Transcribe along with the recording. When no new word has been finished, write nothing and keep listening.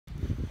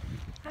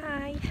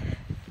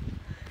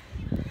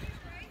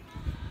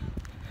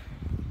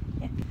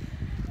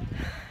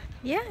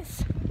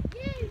Yes.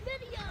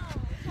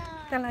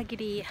 Kita lagi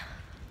di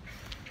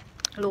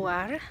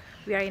luar.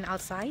 We are in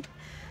outside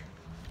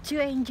to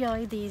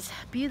enjoy this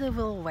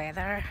beautiful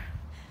weather.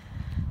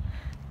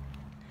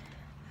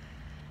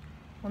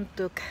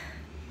 Untuk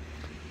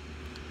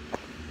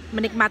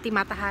menikmati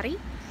matahari.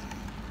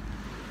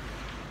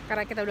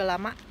 Karena kita udah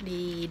lama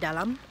di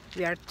dalam.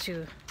 We are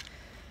too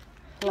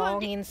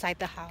long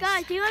inside the house.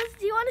 Guys, do you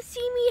want to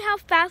see me how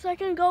fast I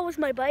can go with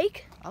my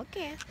bike?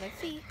 Okay,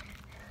 let's see.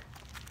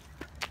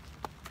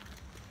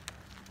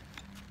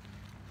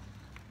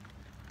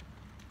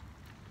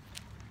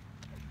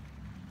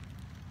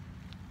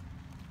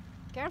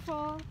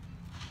 Careful.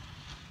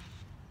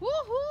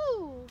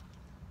 Woohoo!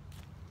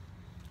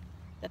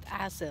 That's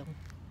awesome.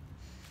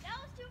 That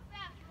was too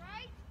fast,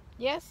 right?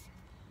 Yes.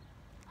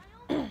 I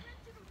don't went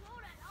to the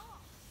road at all.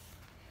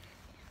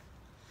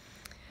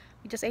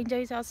 We just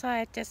enjoy it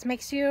outside. Just make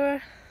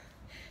sure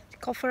to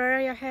cover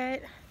your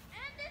head.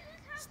 And this is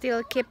how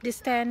Still keep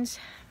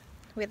distance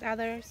with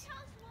others.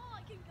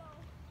 small I can go.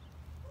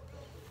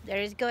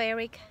 There you go,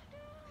 Eric.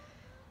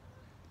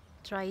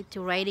 Try to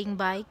riding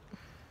bike.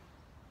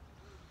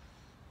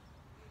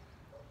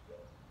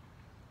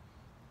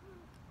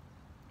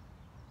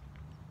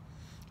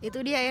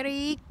 Itu dia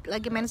Eric,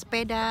 lagi main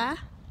sepeda.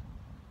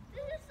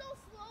 This is so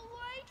slow,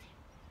 right?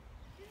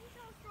 This is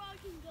how slow I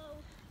can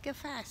go. Go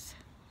fast.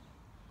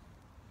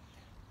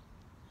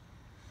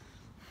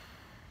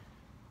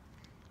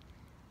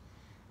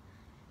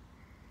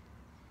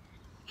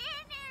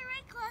 And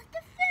Eric crossed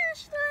the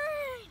finish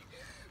line.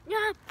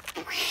 Yeah.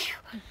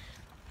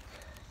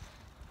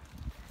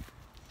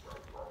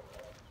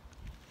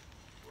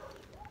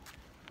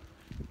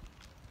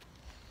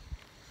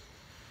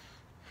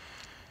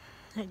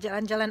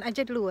 Jalan-jalan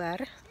aja di luar.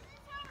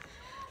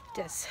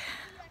 Just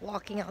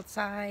walking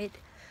outside,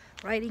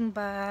 riding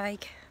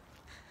bike,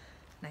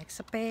 naik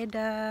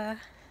sepeda,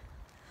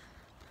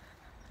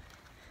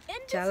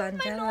 And this is my normal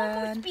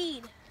jalan-jalan.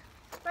 speed.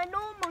 My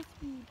normal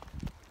speed.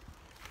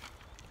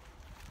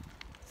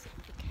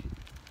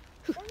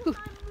 This is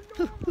my normal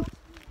speed.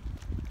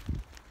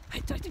 I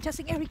try to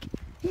chasing Eric.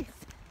 Yes.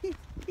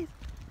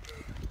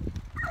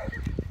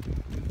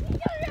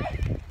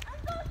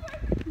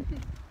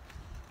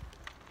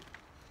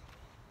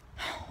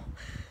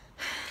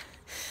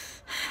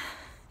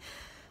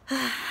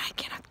 I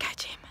cannot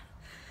catch him.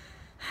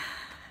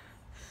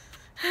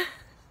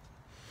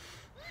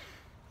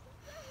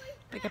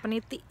 Pakai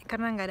peniti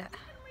karena nggak ada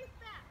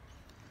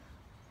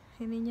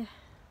ininya.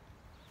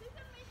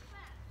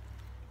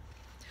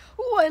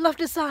 Oh, I love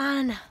the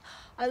sun.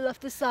 I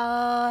love the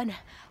sun.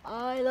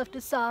 I love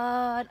the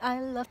sun. I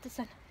love the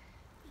sun.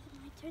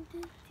 My turn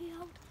to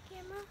hold the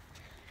camera.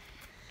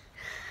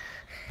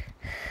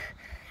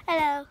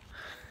 Hello.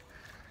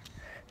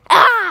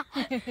 Ah!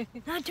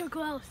 Not too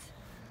close.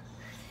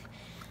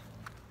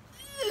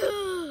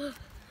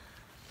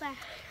 Back.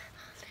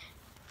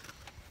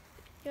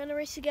 You wanna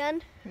race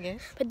again? Yes.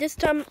 But this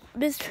time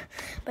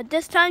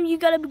you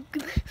gotta.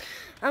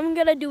 I'm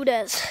gonna do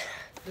this.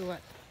 Do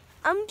what?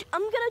 I'm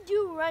gonna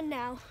do run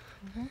now.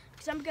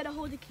 Cause I'm gonna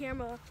hold the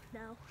camera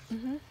now.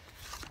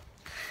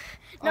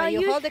 Oh,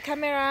 you hold the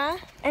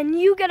camera. And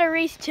you gotta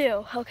race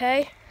too,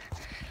 okay?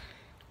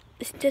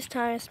 This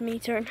time it's me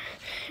turn.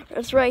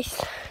 Let's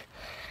race.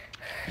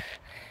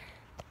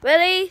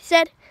 Ready,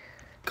 set,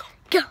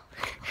 go.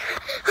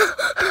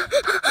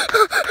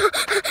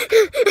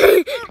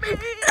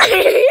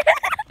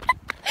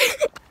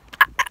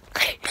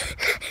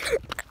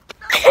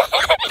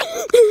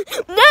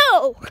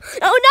 No!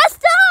 Oh, no,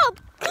 stop!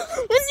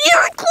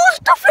 You're close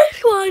to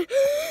finish one.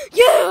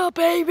 Yeah,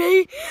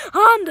 baby,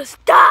 I'm the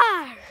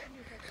star.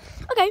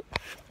 Okay.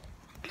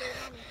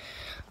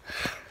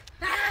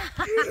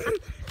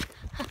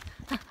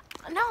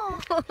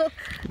 No.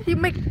 You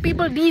make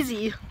people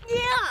dizzy.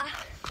 Yeah.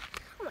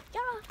 Oh my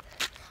god.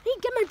 I need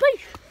to get my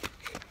bike.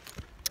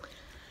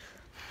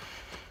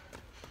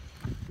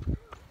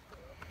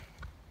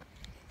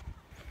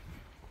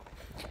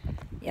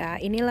 Ya,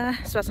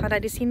 inilah suasana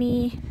di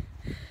sini.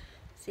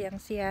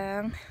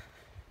 Siang-siang.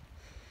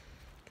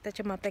 Kita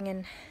cuma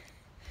pengen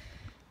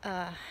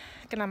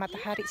kena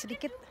matahari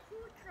sedikit.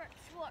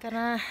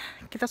 Karena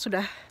kita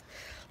sudah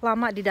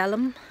lama di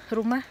dalam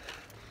rumah.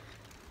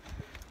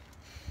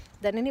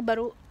 Dan ini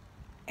baru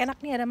enak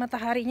nih ada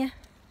mataharinya.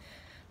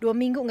 2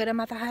 minggu nggak ada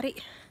matahari.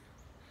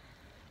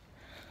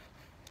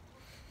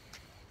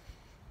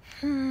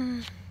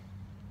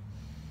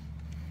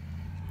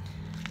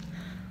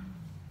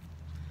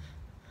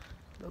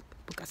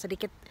 Buka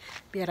sedikit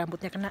biar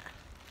rambutnya kena.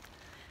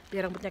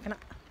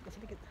 Buka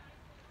sedikit.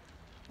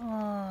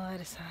 Oh,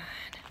 ada sana.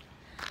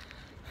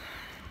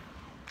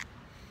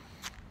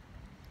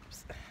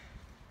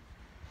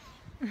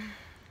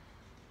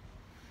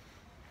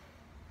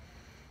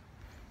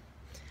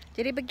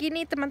 Jadi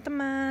begini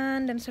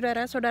teman-teman dan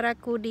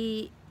saudara-saudaraku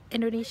di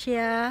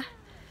Indonesia,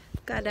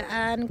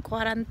 keadaan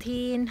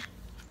kuarantin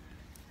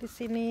di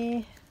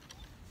sini,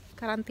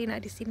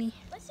 karantina di sini.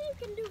 Let's see if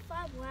you can do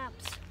 5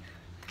 laps.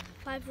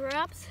 5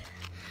 laps.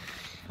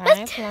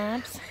 Hi,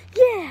 Flaps.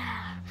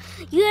 Yeah.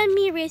 You and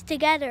me race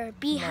together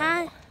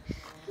behind. No.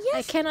 Yes.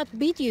 I cannot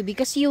beat you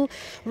because you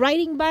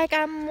riding bike,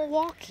 I'm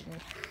walking.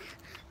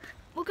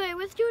 Okay,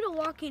 let's do the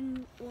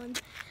walking one.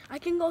 I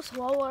can go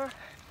slower.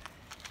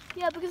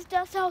 Yeah, because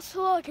that's how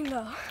slow I can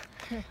go.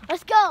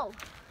 Let's go.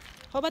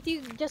 How about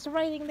you just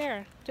riding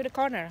there to the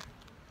corner?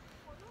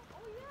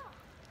 Oh yeah.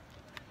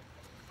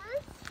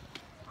 First,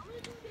 I'm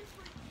gonna do this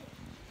right here.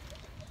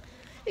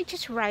 You're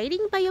just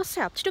riding by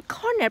yourself to the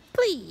corner,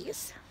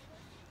 please.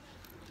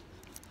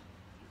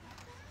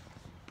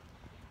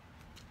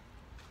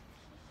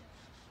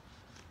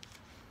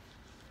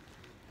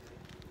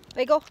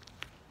 There you go.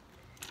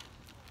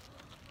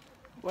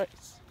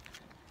 Works.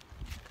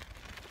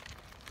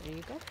 There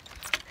you go.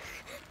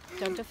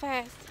 Don't too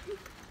fast.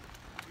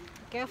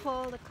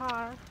 Careful, the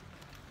car.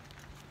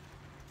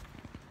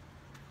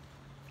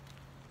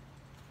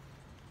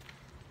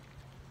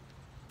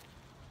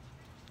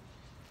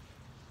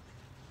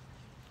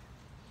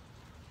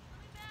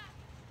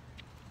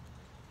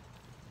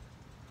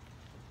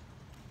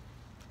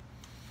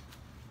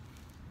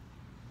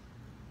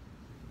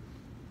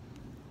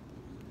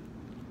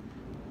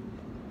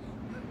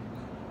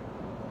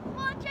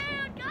 Watch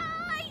out,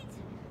 guys!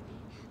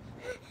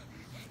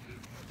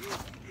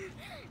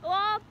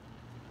 Oh,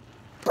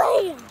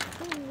 bam!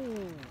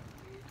 Ooh.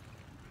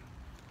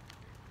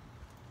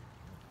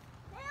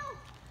 Help!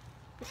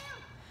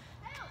 Help!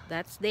 Help!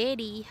 That's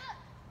Daddy.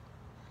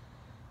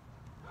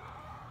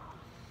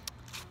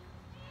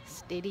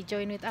 Daddy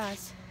join with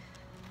us.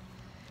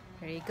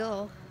 There you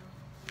go.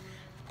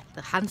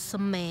 The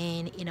handsome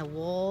man in a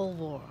wall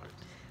world.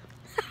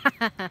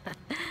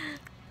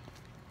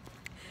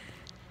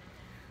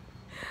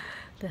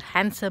 The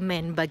handsome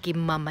man bagi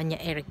mamanya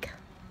Eric.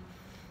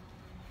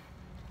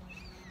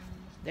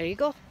 There you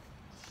go.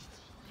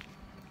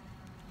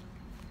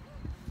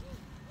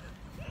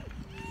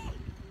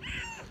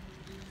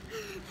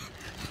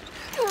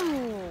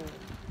 Ooh.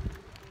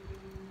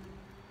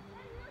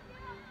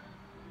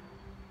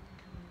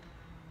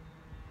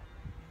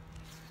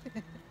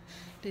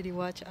 Did he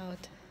watch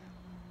out?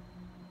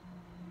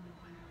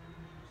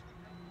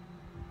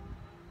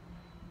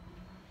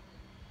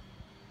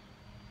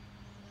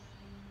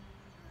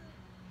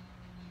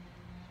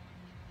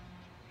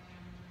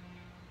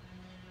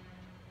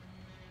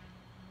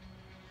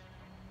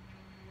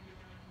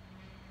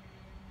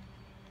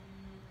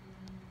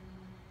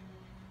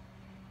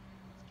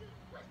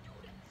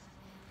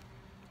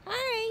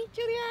 Hi,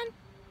 Julian.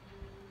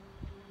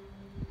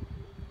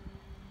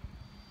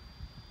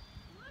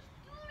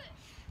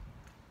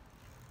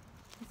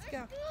 Let's go.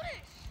 Do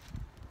this!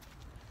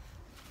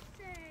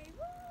 Say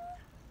what?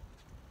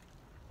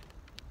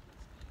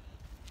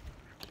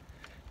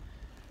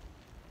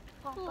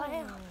 Oh,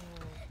 bam.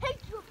 Hit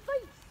your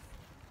face!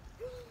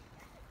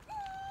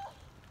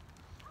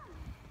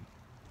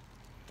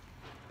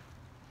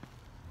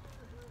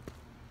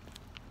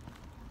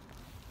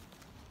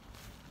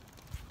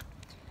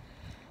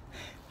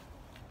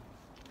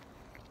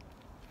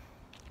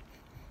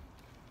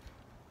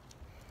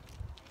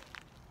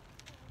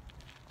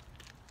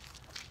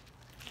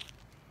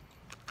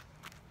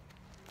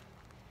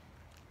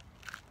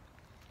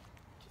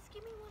 Just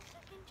give me 1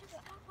 second to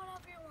add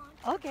whatever you want.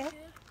 Okay.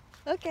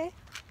 Okay.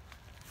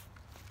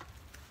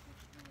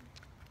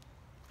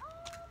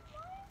 What?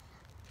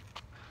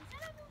 Is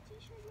that a new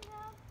t-shirt you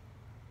have?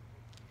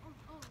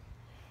 Oh.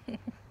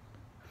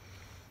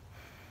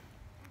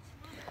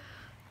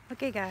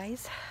 Okay,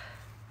 guys.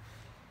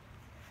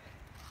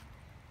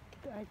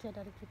 Itu aja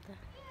dari kita.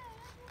 Yeah,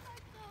 that was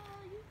like the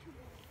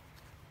YouTuber.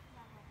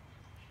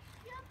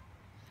 Yep.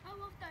 I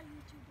love that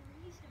YouTuber.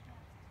 He's the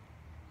best.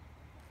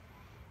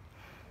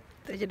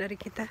 Itu aja dari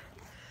kita.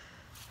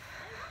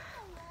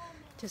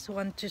 Just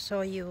want to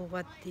show you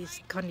what this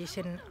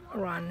condition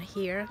run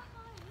here.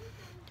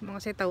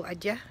 Cuma saya tahu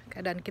aja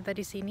keadaan kita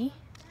di sini.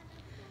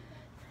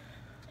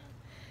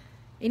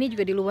 Ini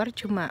juga di luar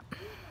cuma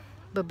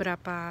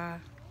beberapa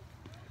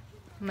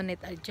menit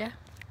aja.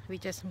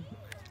 We just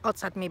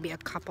outside maybe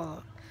a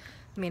couple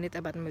minutes,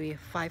 about maybe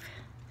 5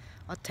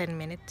 or 10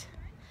 minutes,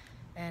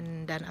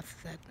 and then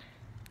after that.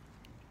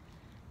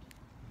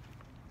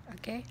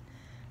 Okay,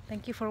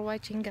 thank you for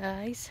watching,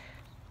 guys.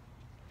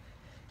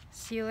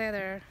 See you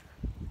later.